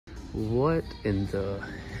What in the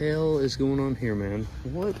hell is going on here, man?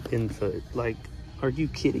 What in the, like, are you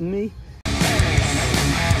kidding me?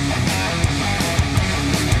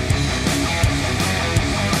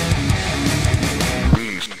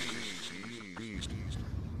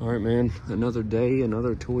 All right, man, another day,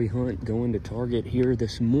 another toy hunt, going to Target here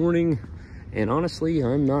this morning. And honestly,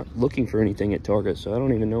 I'm not looking for anything at Target, so I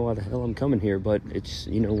don't even know why the hell I'm coming here, but it's,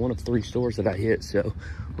 you know, one of 3 stores that I hit, so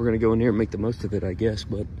we're gonna go in here and make the most of it, I guess,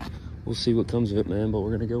 but we'll see what comes of it, man. But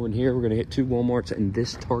we're gonna go in here, we're gonna hit 2 Walmarts and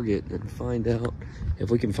this Target and find out if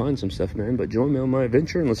we can find some stuff, man. But join me on my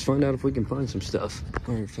adventure and let's find out if we can find some stuff.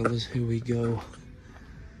 All right, fellas, here we go.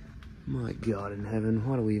 My God in heaven,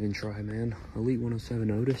 why do we even try, man? Elite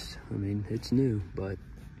 107 Otis, I mean, it's new, but,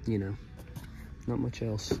 you know, not much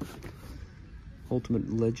else.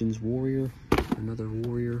 Ultimate Legends Warrior, another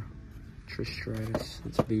Warrior, Trish Stratus,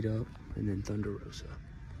 it's beat up, and then Thunder Rosa.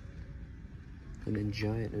 And then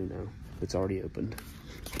Giant Uno, it's already opened.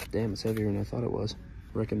 Damn, it's heavier than I thought it was.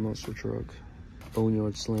 Wrecking Monster Truck,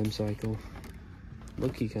 Boneyard Slam Cycle.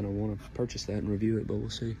 Low-key kind of want to purchase that and review it, but we'll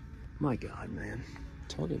see. My God, man.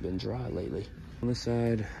 Target been dry lately. On this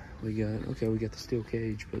side, we got the steel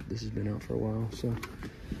cage, but this has been out for a while, so,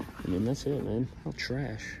 I mean, that's it, man. How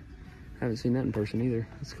trash. I haven't seen that in person either.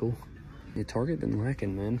 That's cool. Yeah, Target been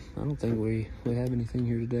lacking, man. I don't think we have anything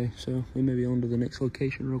here today, so we may be on to the next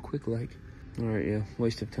location real quick, like. All right, yeah,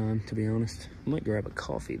 waste of time, to be honest. I might grab a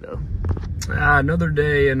coffee, though. Another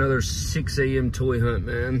day, another 6 a.m. toy hunt,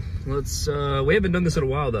 man. Let's, we haven't done this in a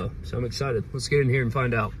while, though, so I'm excited. Let's get in here and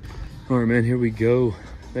find out. All right, man, here we go.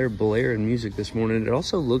 They're blaring music this morning. It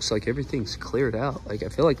also looks like everything's cleared out. Like, I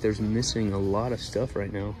feel like there's missing a lot of stuff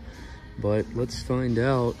right now, but let's find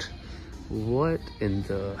out. What in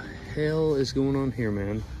the hell is going on here,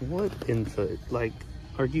 man? What in the, like,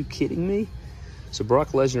 are you kidding me? So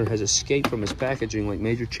Brock Lesnar has escaped from his packaging like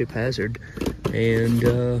Major Chip Hazard. And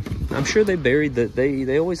I'm sure they buried that.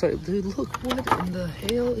 They always like, dude, look, what in the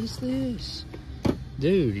hell is this?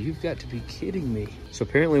 Dude, you've got to be kidding me. So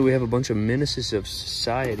apparently we have a bunch of menaces of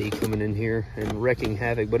society coming in here and wrecking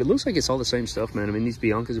havoc, but it looks like it's all the same stuff, man. I mean, these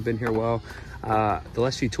Biancas have been here a while. The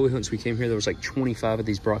last few toy hunts we came here, there was like 25 of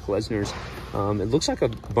these Brock Lesnar's. It looks like a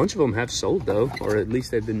bunch of them have sold though, or at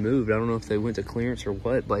least they've been moved. I don't know if they went to clearance or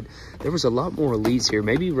what, but there was a lot more elites here.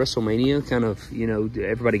 Maybe WrestleMania kind of, you know,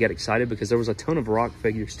 everybody got excited because there was a ton of Rock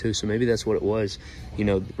figures too. So maybe that's what it was. You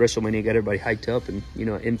know, WrestleMania got everybody hyped up and, you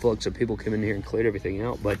know, influx of people came in here and cleared everything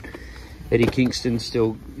out. But Eddie Kingston's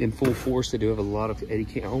still in full force. They do have a lot of Eddie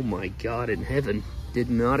King. Oh my God in heaven. Did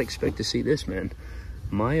not expect to see this, man.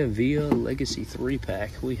 Maivia Legacy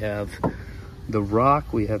 3-pack. We have The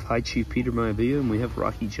Rock, we have High Chief Peter Maivia, and we have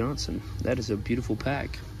Rocky Johnson. That is a beautiful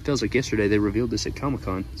pack. Feels like yesterday they revealed this at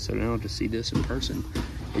Comic-Con, so now to see this in person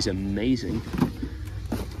is amazing.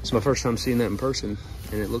 It's my first time seeing that in person,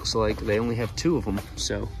 and it looks like they only have 2 of them,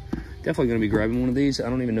 so definitely going to be grabbing one of these. I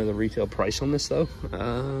don't even know the retail price on this, though.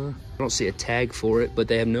 I don't see a tag for it, but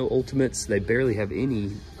they have no Ultimates. They barely have any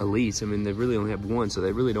Elites. I mean, they really only have 1, so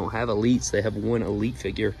they really don't have Elites. They have 1 Elite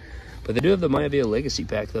figure. But they do have the Maivia Legacy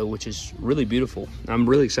pack, though, which is really beautiful. I'm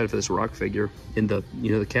really excited for this Rock figure in the,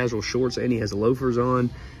 you know, the casual shorts, and he has loafers on,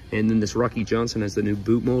 and then this Rocky Johnson has the new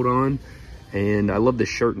boot mold on. And I love this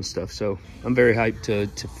shirt and stuff, so I'm very hyped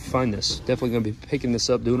to find this. Definitely going to be picking this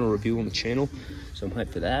up, doing a review on the channel. So I'm hyped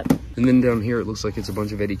for that. And then down here, it looks like it's a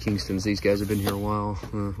bunch of Eddie Kingstons. These guys have been here a while.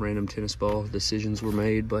 Random tennis ball decisions were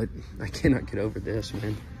made, but I cannot get over this,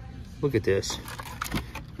 man. Look at this.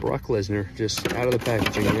 Brock Lesnar just out of the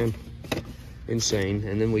packaging, man. Insane.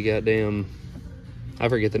 And then we got I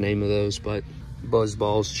forget the name of those, but Buzz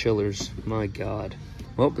Balls Chillers. My God.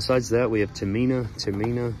 Well, besides that, we have Tamina,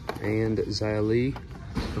 and Xia Li.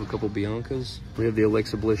 We have a couple Biancas. We have the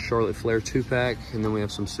Alexa Bliss Charlotte Flair 2-pack, and then we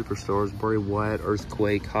have some superstars: Bray Wyatt,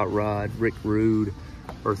 Earthquake, Hot Rod, Rick Rude,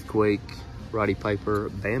 Earthquake, Roddy Piper,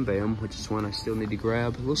 Bam Bam, which is one I still need to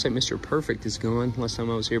grab. It looks like Mr. Perfect is gone last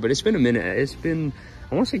time I was here, but it's been a minute. It's been,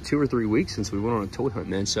 I want to say 2 or 3 weeks since we went on a toy hunt,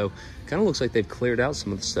 man. So kind of looks like they've cleared out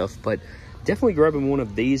some of the stuff, but definitely grabbing one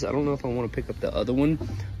of these. I don't know if I want to pick up the other one,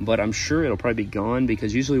 but I'm sure it'll probably be gone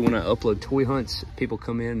because usually when I upload toy hunts, people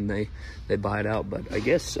come in and they buy it out. But I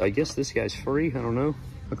guess this guy's free. I don't know.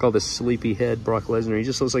 I call this sleepy head Brock Lesnar. He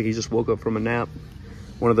just looks like he just woke up from a nap.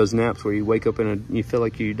 One of those naps where you wake up and you feel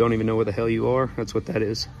like you don't even know where the hell you are. That's what that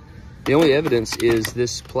is. The only evidence is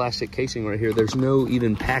this plastic casing right here. There's no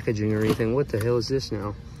even packaging or anything. What the hell is this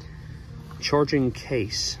now? Charging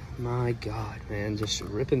case. My God, man, just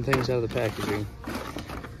ripping things out of the packaging.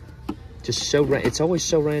 Just so it's always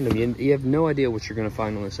so random. You have no idea what you're gonna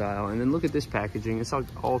find on this aisle. And then look at this packaging. It's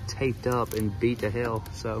all taped up and beat to hell.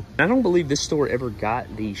 So I don't believe this store ever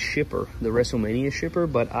got the shipper, the WrestleMania shipper,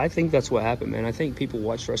 but I think that's what happened, man. I think people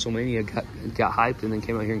watched WrestleMania, got hyped, and then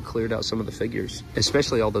came out here and cleared out some of the figures,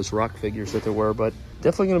 especially all those Rock figures that there were. But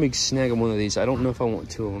definitely gonna be snagging one of these. I don't know if I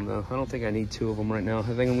want 2 of them though. I don't think I need 2 of them right now. I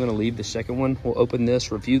think I'm gonna leave the second one. We'll open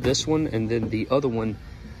this, review this one, and then the other one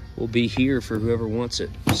will be here for whoever wants it.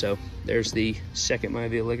 So there's the second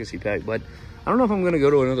WrestleMania Legacy pack. But I don't know if I'm going to go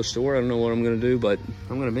to another store. I don't know what I'm going to do, but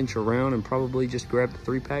I'm going to venture around and probably just grab the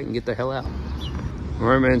 3-pack and get the hell out. All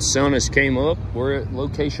right, man, sun has came up. We're at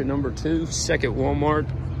location number 2, second Walmart.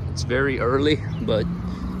 It's very early, but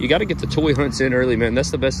you got to get the toy hunts in early, man.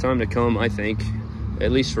 That's the best time to come, I think,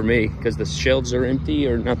 at least for me, because the shelves are empty,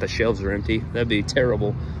 or not the shelves are empty. That'd be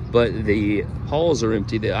terrible. But the halls are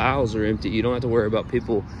empty, the aisles are empty. You don't have to worry about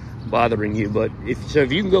people bothering you. But if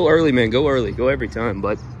you can go early, man, go early. Go every time.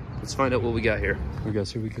 But let's find out what we got here. All right,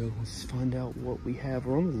 guys, here we go. Let's find out what we have.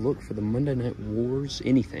 We're on the look for the Monday Night Wars,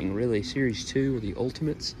 anything really, Series 2 or the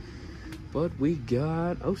Ultimates. But we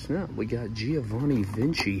got, oh snap, we got Giovanni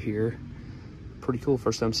Vinci here. Pretty cool.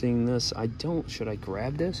 First time seeing this. Should I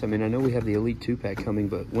grab this? I mean, I know we have the Elite 2-pack coming,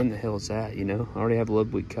 but when the hell is that, you know? I already have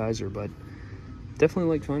Ludwig Kaiser, but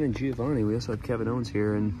definitely like finding Giovanni. We also have Kevin Owens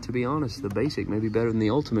here, and to be honest, the basic may be better than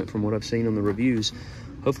the Ultimate from what I've seen on the reviews.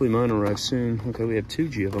 Hopefully mine arrive soon. Okay, we have 2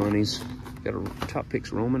 Giovannis. Got a Top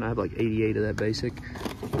Picks Roman. I have like 88 of that basic.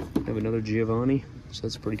 Have another Giovanni, so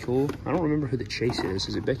that's pretty cool. I don't remember who the chase is.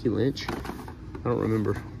 Is it Becky Lynch? I don't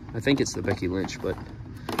remember. I think it's the Becky Lynch, but,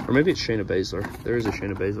 or maybe it's Shayna Baszler. There is a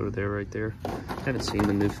Shayna Baszler there, right there. Haven't seen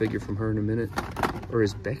the new figure from her in a minute. Or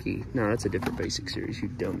is Becky? No, that's a different basic series, you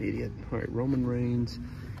dumb idiot. All right, Roman Reigns,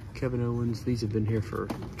 Kevin Owens. These have been here for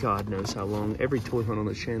God knows how long. Every toy hunt on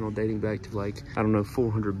the channel dating back to like, I don't know,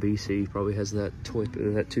 400 BC probably has that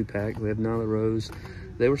 2-pack. We have Nyla Rose.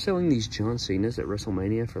 They were selling these John Cena's at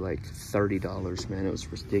WrestleMania for like $30, man. It was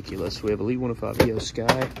ridiculous. We have Elite 105 EO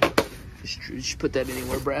Sky. Just put that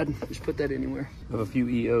anywhere, Brad. Just put that anywhere. We have a few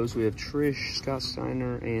EOs. We have Trish, Scott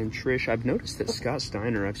Steiner, and Trish. I've noticed that Scott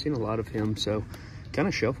Steiner, I've seen a lot of him, so kind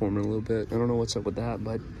of shelf warming a little bit. I don't know what's up with that,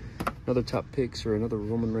 but another Top Picks or another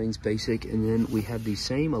Roman Reigns basic. And then we have the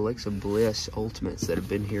same Alexa Bliss Ultimates that have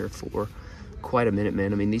been here for quite a minute,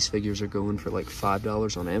 man. I mean, these figures are going for like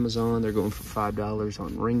 $5 on Amazon. They're going for $5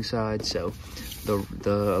 on Ringside. So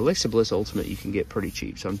the Alexa Bliss Ultimate you can get pretty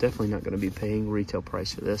cheap. So I'm definitely not going to be paying retail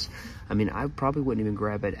price for this. I mean, I probably wouldn't even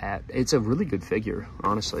grab it at, it's a really good figure,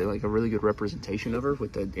 honestly, like a really good representation of her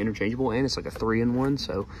with the interchangeable, and it's like a 3-in-1.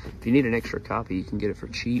 So if you need an extra copy, you can get it for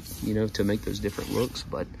cheap, you know, to make those different looks.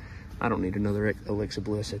 But I don't need another Alexa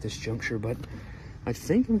Bliss at this juncture. But I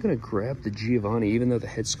think I'm going to grab the Giovanni, even though the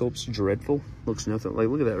head sculpt's dreadful. Looks nothing like,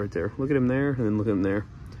 look at that right there. Look at him there, and then look at him there.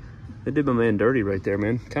 They did my man dirty right there,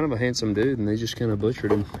 man. Kind of a handsome dude, and they just kind of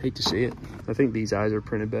butchered him. Hate to see it. I think these eyes are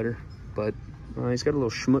printed better, but he's got a little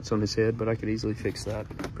schmutz on his head, but I could easily fix that.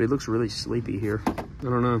 But he looks really sleepy here. I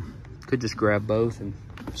don't know. Could just grab both and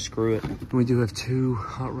screw it. We do have 2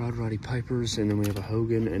 Hot Rod Roddy Pipers, and then we have a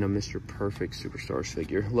Hogan and a Mr. Perfect Superstars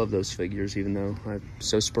figure. Love those figures, even though I'm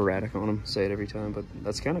so sporadic on them. Say it every time, but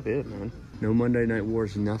that's kind of it, man. No Monday Night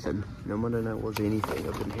Wars, nothing. No Monday Night Wars, anything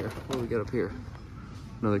up in here. What do we got up here?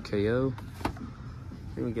 Another KO.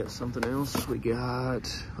 Then we got something else. We got,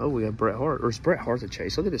 oh, we got Bret Hart. Or is Bret Hart the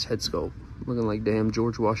chase? Look at his head sculpt. Looking like damn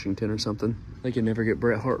George Washington or something. They can never get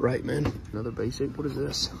Bret Hart right, man. Another basic. What is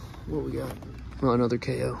this? What we got? Oh, another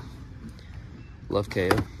KO. Love KO.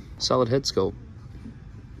 Solid head sculpt.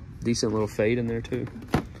 Decent little fade in there too.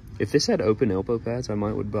 If this had open elbow pads, I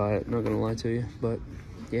would buy it. Not gonna lie to you, but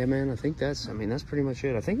yeah, man, I think that's pretty much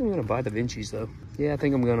it. I think I'm gonna buy the Vinci's though. Yeah, I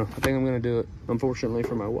think I'm gonna do it. Unfortunately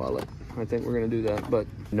for my wallet, I think we're gonna do that. But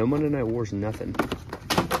no Monday Night Wars, nothing.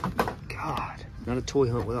 God, not a toy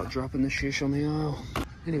hunt without dropping the shish on the aisle.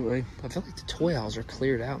 Anyway, I feel like the toy aisles are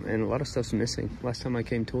cleared out, man. A lot of stuff's missing. Last time I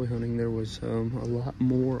came toy hunting, there was a lot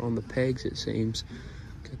more on the pegs, it seems.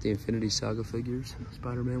 Got the Infinity Saga figures,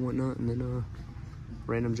 Spider-Man, whatnot, and then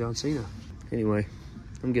random John Cena. Anyway,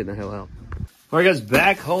 I'm getting the hell out. All right, guys,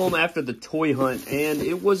 back home after the toy hunt, and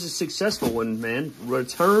it was a successful one, man.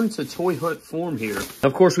 Return to toy hunt form here.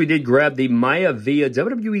 Of course, we did grab the Maivia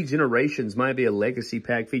WWE Generations Maivia Legacy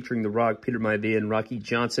Pack featuring The Rock, Peter Maivia, and Rocky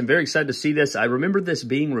Johnson. Very excited to see this. I remember this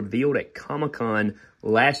being revealed at Comic-Con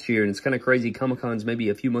last year, and it's kind of crazy. Comic-Con's maybe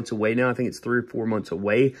a few months away now. I think it's 3 or 4 months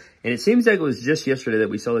away, and it seems like it was just yesterday that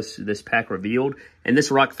we saw this pack revealed, and this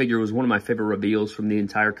Rock figure was one of my favorite reveals from the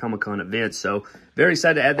entire Comic-Con event, so very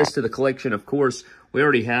excited to add this to the collection. Of course, we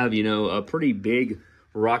already have, you know, a pretty big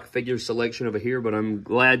Rock figure selection over here, but I'm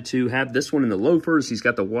glad to have this one in the loafers. He's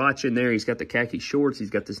got the watch in there. He's got the khaki shorts. He's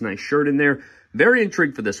got this nice shirt in there. Very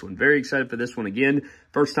intrigued for this one. Very excited for this one again.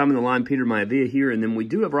 First time in the line, Peter Maivia here. And then we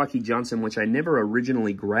do have Rocky Johnson, which I never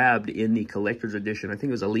originally grabbed in the collector's edition. I think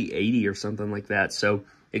it was Elite 80 or something like that. So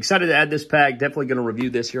excited to add this pack. Definitely going to review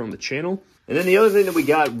this here on the channel. And then the other thing that we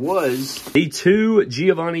got was the 2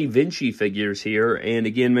 Giovanni Vinci figures here. And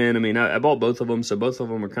again, man, I mean, I bought both of them. So both of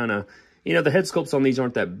them are kind of, you know, the head sculpts on these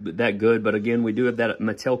aren't that good. But again, we do have that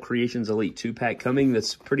Mattel Creations Elite 2-pack coming.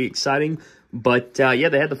 That's pretty exciting. But, yeah,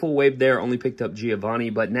 they had the full wave there. Only picked up Giovanni.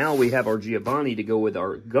 But now we have our Giovanni to go with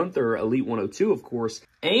our Gunther Elite 102, of course.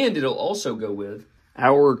 And it'll also go with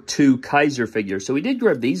our 2 Kaiser figures. So we did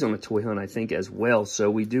grab these on a toy hunt, I think, as well.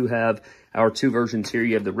 So we do have our 2 versions here.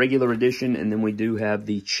 You have the regular edition, and then we do have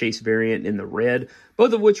the Chase variant in the red.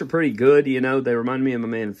 Both of which are pretty good. You know, they remind me of my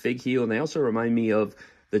man Fig Heel, and they also remind me of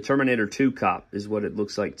the Terminator 2 cop is what it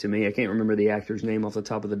looks like to me. I can't remember the actor's name off the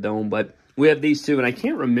top of the dome, but we have these 2, and I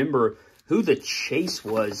can't remember who the Chase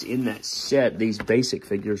was in that set, these basic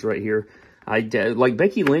figures right here. Like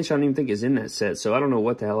Becky Lynch, I don't even think is in that set, so I don't know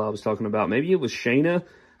what the hell I was talking about. Maybe it was Shayna.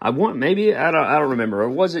 I don't remember. Or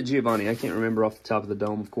was it Giovanni? I can't remember off the top of the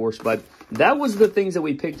dome, of course. But that was the things that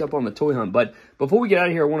we picked up on the toy hunt. But before we get out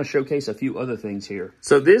of here, I want to showcase a few other things here.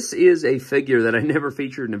 So this is a figure that I never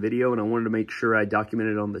featured in a video, and I wanted to make sure I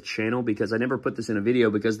documented on the channel because I never put this in a video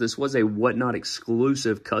because this was a Whatnot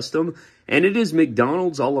exclusive custom. And it is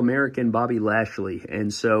McDonald's All-American Bobby Lashley.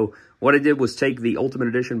 And so what I did was take the Ultimate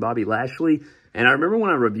Edition Bobby Lashley. And I remember when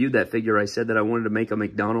I reviewed that figure, I said that I wanted to make a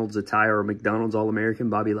McDonald's attire or McDonald's All-American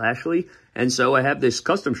Bobby Lashley. And so I have this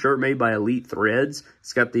custom shirt made by Elite Threads.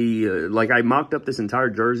 It's got the, I mocked up this entire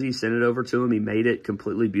jersey, sent it over to him. He made it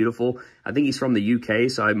completely beautiful. I think he's from the UK,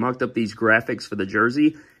 so I mocked up these graphics for the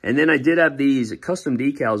jersey. And then I did have these custom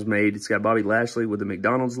decals made. It's got Bobby Lashley with the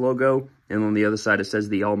McDonald's logo. And on the other side, it says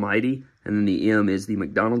the Almighty. And then the M is the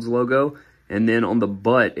McDonald's logo. And then on the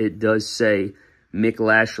butt, it does say Mick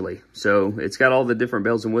Lashley. So it's got all the different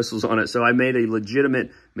bells and whistles on it. So I made a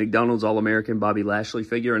legitimate McDonald's All-American Bobby Lashley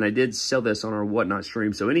figure, and I did sell this on our Whatnot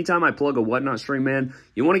stream. So anytime I plug a Whatnot stream, man,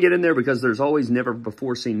 you want to get in there because there's always never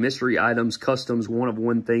before seen mystery items, customs,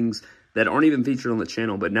 one-of-one things that aren't even featured on the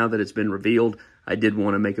channel. But now that it's been revealed, I did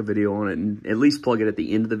want to make a video on it and at least plug it at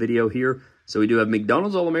the end of the video here. So we do have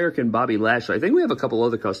McDonald's All-American Bobby Lashley. I think we have a couple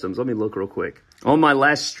other customs. Let me look real quick. On my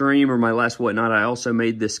last stream or my last Whatnot, I also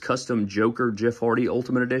made this custom Joker Jeff Hardy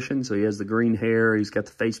Ultimate Edition. So he has the green hair. He's got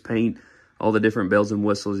the face paint, all the different bells and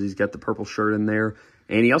whistles. He's got the purple shirt in there.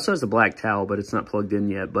 And he also has the black towel, but it's not plugged in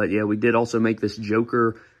yet. But yeah, we did also make this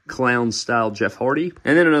Joker clown style Jeff Hardy.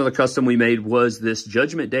 And then another custom we made was this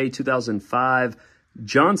Judgment Day 2005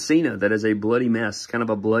 John Cena that is a bloody mess, kind of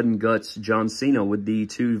a blood and guts John Cena with the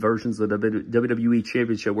 2 versions of the WWE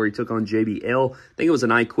Championship where he took on JBL. I think it was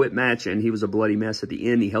an I Quit match, and he was a bloody mess at the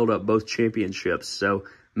end. He held up both championships. So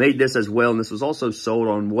made this as well, and this was also sold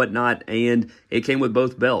on Whatnot, and it came with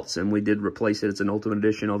both belts, and we did replace it. It's an Ultimate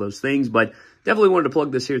Edition, all those things, but definitely wanted to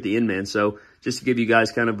plug this here at the end, man. So just to give you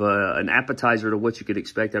guys kind of an appetizer to what you could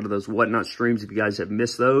expect out of those Whatnot streams. If you guys have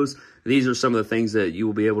missed those, these are some of the things that you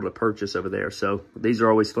will be able to purchase over there. So these are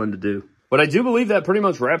always fun to do. But I do believe that pretty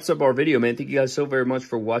much wraps up our video, man. Thank you guys so very much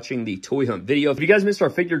for watching the toy hunt video. If you guys missed our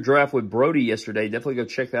figure draft with Brody yesterday, definitely go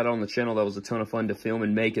check that out on the channel. That was a ton of fun to film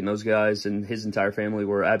and make, and those guys and his entire family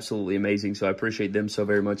were absolutely amazing, so I appreciate them so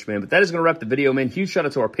very much, man. But that is going to wrap the video, man. Huge shout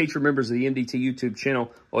out to our Patreon members of the MDT YouTube channel.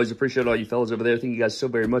 Always appreciate all you fellas over there. Thank you guys so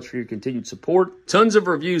very much for your continued support. Tons of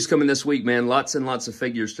reviews coming this week, man. Lots and lots of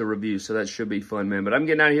figures to review, so that should be fun, man. But I'm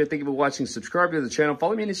getting out of here. Thank you for watching. Subscribe to the channel.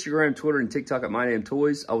 Follow me on Instagram, Twitter, and TikTok at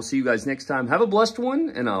MyDamnToys. I will see you guys next time. Have a blessed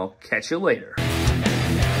one, and I'll catch you later.